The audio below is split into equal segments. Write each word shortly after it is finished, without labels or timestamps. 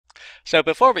So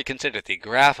before we consider the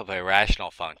graph of a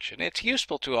rational function, it's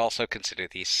useful to also consider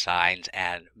the signs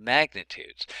and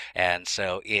magnitudes. And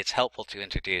so it's helpful to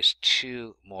introduce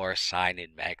two more sign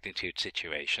and magnitude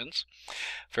situations.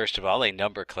 First of all, a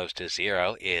number close to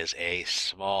 0 is a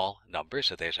small number,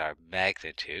 so there's our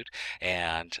magnitude.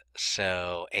 And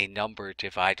so a number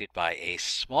divided by a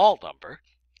small number,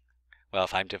 well,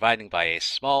 if I'm dividing by a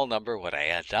small number, what I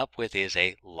end up with is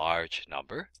a large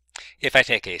number. If I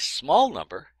take a small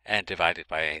number and divide it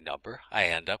by a number, I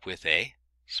end up with a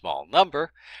small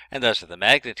number, and those are the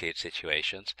magnitude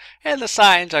situations, and the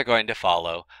signs are going to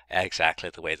follow exactly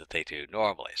the way that they do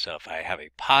normally. So if I have a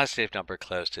positive number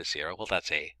close to 0, well,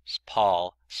 that's a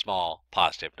small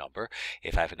positive number.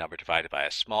 If I have a number divided by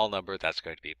a small number, that's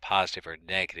going to be positive or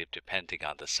negative depending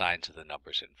on the signs of the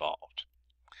numbers involved.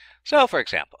 So, for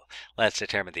example, let's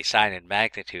determine the sign and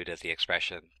magnitude of the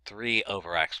expression 3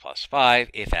 over x plus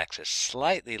 5 if x is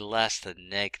slightly less than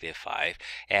negative 5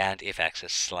 and if x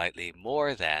is slightly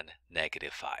more than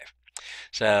negative 5.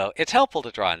 So it's helpful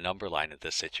to draw a number line in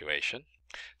this situation.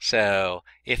 So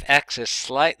if x is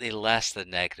slightly less than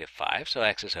negative 5, so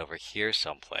x is over here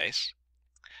someplace,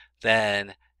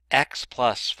 then x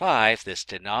plus 5, this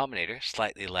denominator,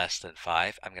 slightly less than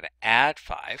 5, I'm going to add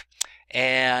 5,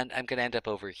 and I'm going to end up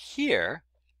over here,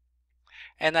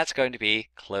 and that's going to be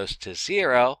close to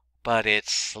 0, but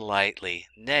it's slightly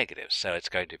negative, so it's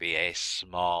going to be a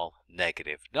small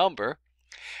negative number.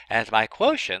 And my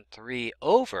quotient, 3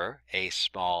 over a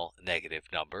small negative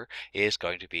number, is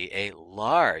going to be a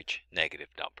large negative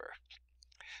number.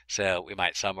 So we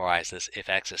might summarize this: if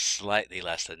x is slightly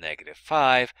less than negative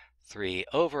 5, 3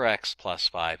 over x plus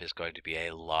 5 is going to be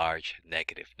a large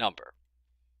negative number.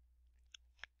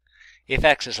 If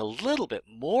x is a little bit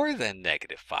more than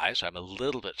negative 5, so I'm a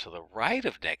little bit to the right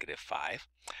of negative 5,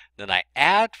 then I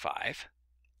add 5,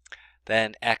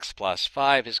 then x plus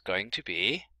 5 is going to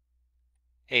be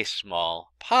a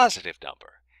small positive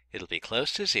number. It'll be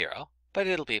close to 0, but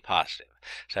it'll be positive.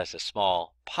 So that's a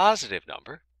small positive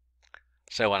number.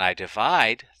 So when I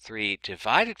divide 3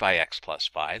 divided by x plus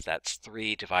 5, that's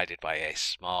 3 divided by a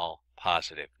small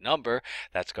positive number.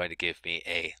 That's going to give me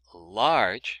a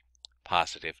large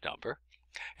positive number.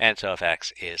 And so if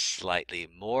x is slightly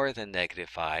more than negative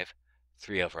 5,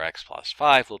 3 over x plus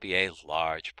 5 will be a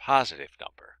large positive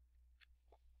number.